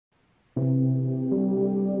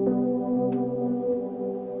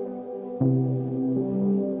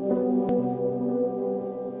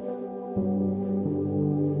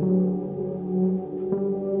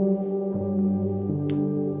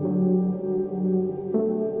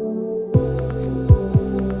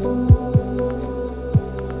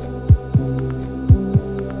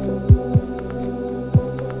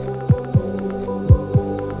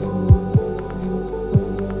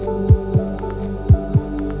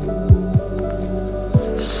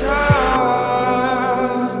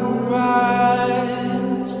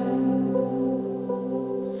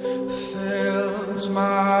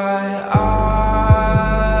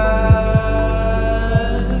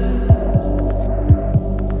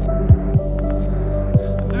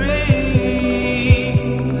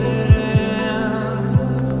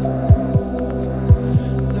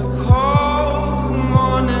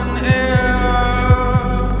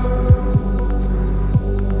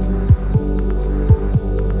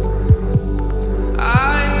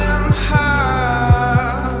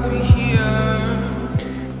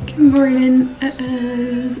morning. It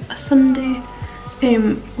is a Sunday.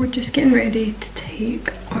 We're just getting ready to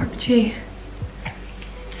take Archie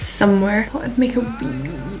somewhere. I thought I'd make a wee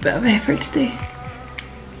bit of effort today.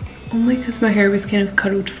 Only because my hair was kind of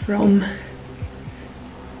curled from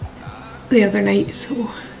the other night, so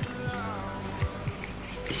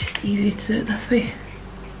it's just easy to do it this way.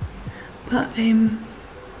 But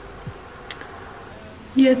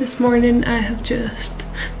yeah, this morning I have just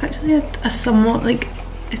actually had a somewhat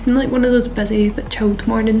it's been like one of those busy but chilled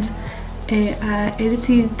mornings. I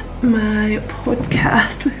edited my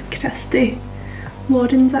podcast with Kirsty.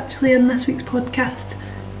 Lauren's actually in this week's podcast.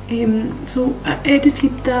 So I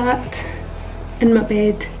edited that in my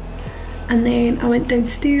bed, and then I went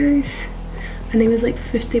downstairs and there was like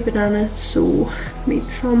fusty bananas, so made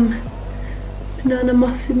some banana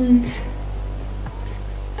muffins,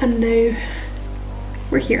 and now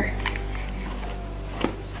we're here.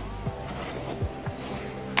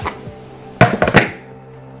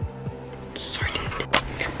 Sorted.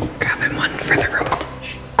 Grabbing one for the road.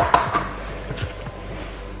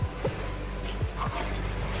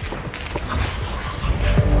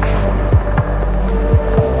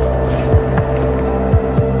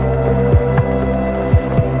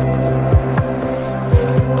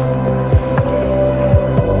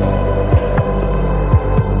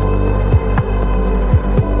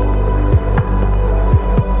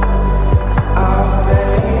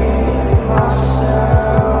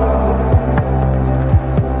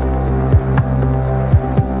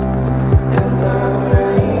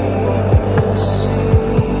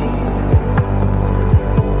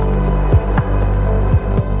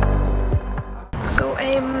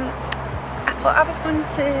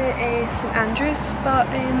 St Andrews, but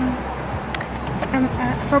I'm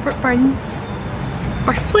at Robert Burns'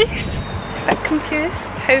 birthplace. A bit confused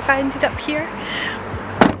how I ended up here.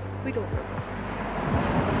 We don't know.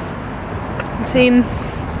 I'm saying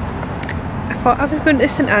I thought I was going to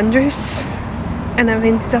St Andrews and I've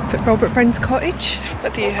ended up at Robert Burns' cottage.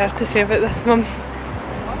 What do you have to say about this, Mum?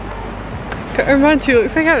 Got her man, she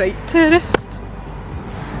looks like a right tourist.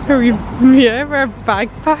 Yeah, with her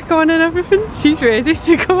backpack on and everything. She's ready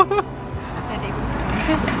to go.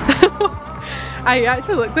 I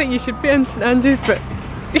actually look like you should be in St Andrews, but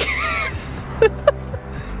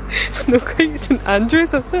it's not quite St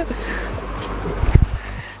Andrews, is it?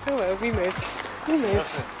 Oh well, we moved. We moved.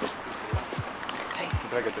 It's fine.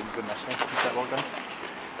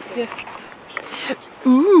 Yeah.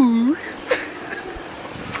 Ooh.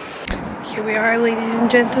 Here we are, ladies and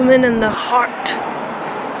gentlemen, in the heart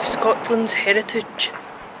of Scotland's heritage.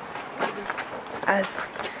 As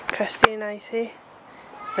Kirsty and I say,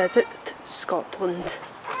 visit Scotland.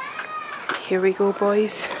 Here we go,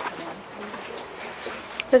 boys.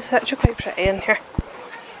 It's actually quite pretty in here.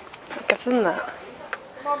 I'll give them that.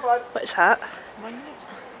 What's that?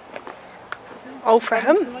 All for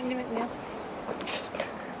him?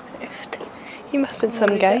 He must have been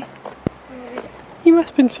some guy. He must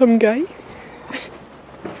have been some guy.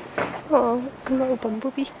 Oh, a little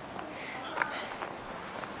bumblebee.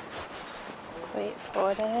 Wait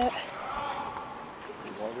for it.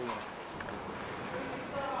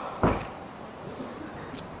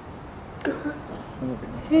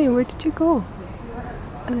 Hey, where did you go?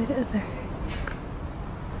 Oh, there it is there.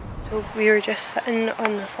 So we were just sitting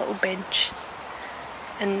on this little bench,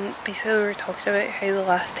 and basically we were talking about how the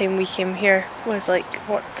last time we came here was like,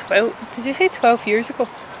 what, 12? Did you say 12 years ago?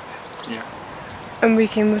 Yeah. And we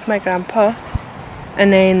came with my grandpa,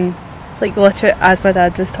 and then like literally as my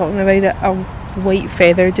dad was talking about it, a white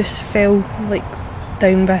feather just fell like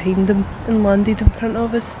down behind him and landed in front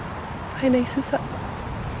of us. How nice is that?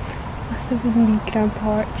 Must have been me,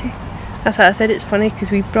 Grandpa Archie. That's what I said, it's funny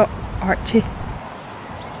because we brought Archie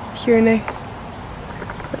here now.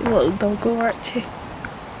 Like little doggo Archie.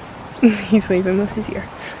 He's waving with his ear.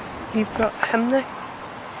 We've brought him now.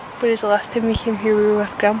 Whereas the last time we came here we were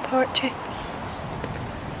with Grandpa Archie.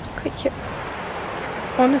 Quite cute.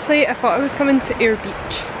 Honestly, I thought I was coming to Ayr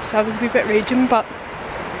Beach, so I was a wee bit raging, but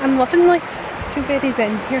I'm loving life. I feel very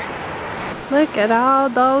zen here. Look at all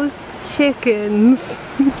those chickens.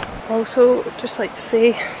 Also, just like to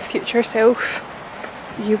say, future self,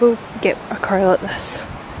 you will get a car like this.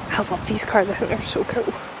 I love these cars, I think they're so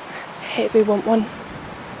cool. Heavy want one.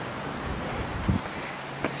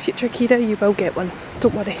 Future Keira, you will get one,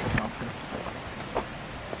 don't worry.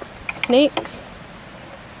 Snakes.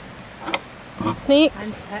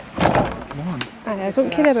 Snakes. I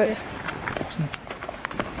don't care about it.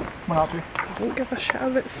 I don't give a shit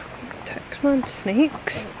about ticks, man.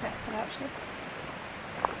 Snakes.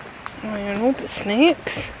 I don't know, but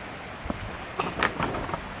snakes.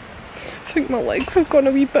 think my legs have gone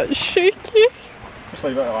a wee bit shaky. Just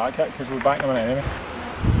leave it like that because we're back in a minute anyway.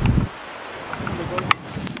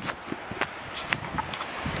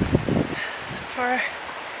 So far,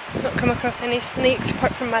 I've not come across any snakes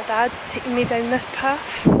apart from my dad taking me down this path.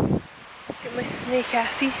 See my snake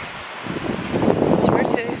assy. I swear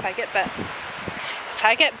to, if I get bit. If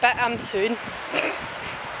I get bit, I'm soon.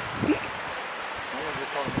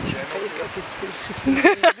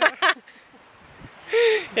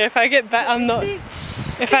 Yeah, if I get bit, I'm not.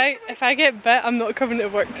 If I get bit, I'm not coming to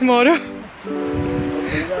work tomorrow.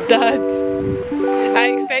 Dad, I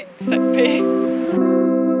expect sick pay.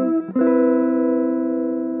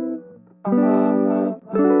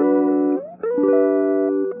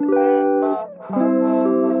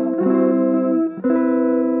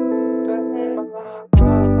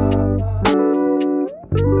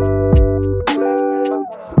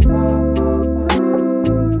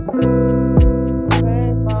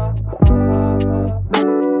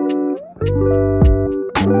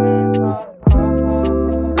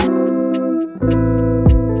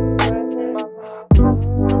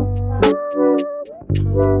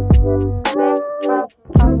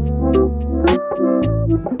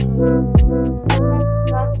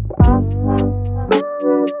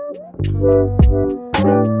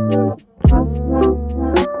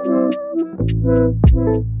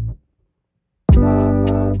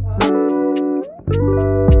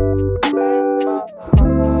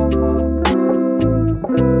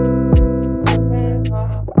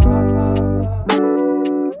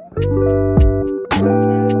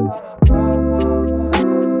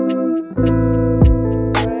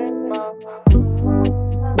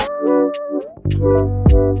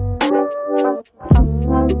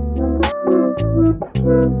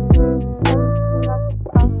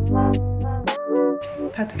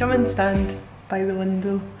 Had to come and stand by the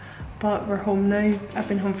window, but we're home now. I've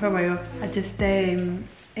been home for a while. I just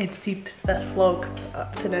edited this vlog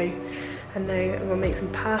up to now, and now I'm gonna make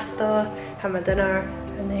some pasta, have my dinner,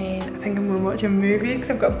 and then I think I'm gonna watch a movie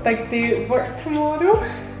because I've got a big day at work tomorrow.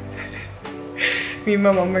 Me and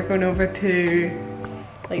my mum are going over to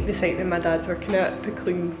like the site that my dad's working at to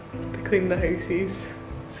clean the houses.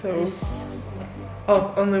 So,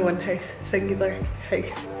 oh, only one house, singular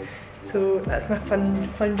house. So that's my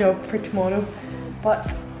fun job for tomorrow.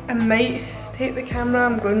 But I might take the camera.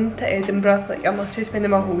 I'm going to Edinburgh. Like, I'm literally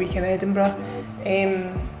spending my whole week in Edinburgh. So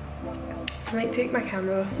I might take my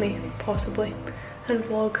camera with me, possibly, and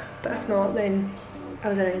vlog. But if not, then I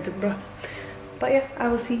was in Edinburgh. But yeah, I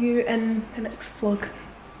will see you in the next vlog.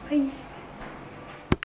 Bye.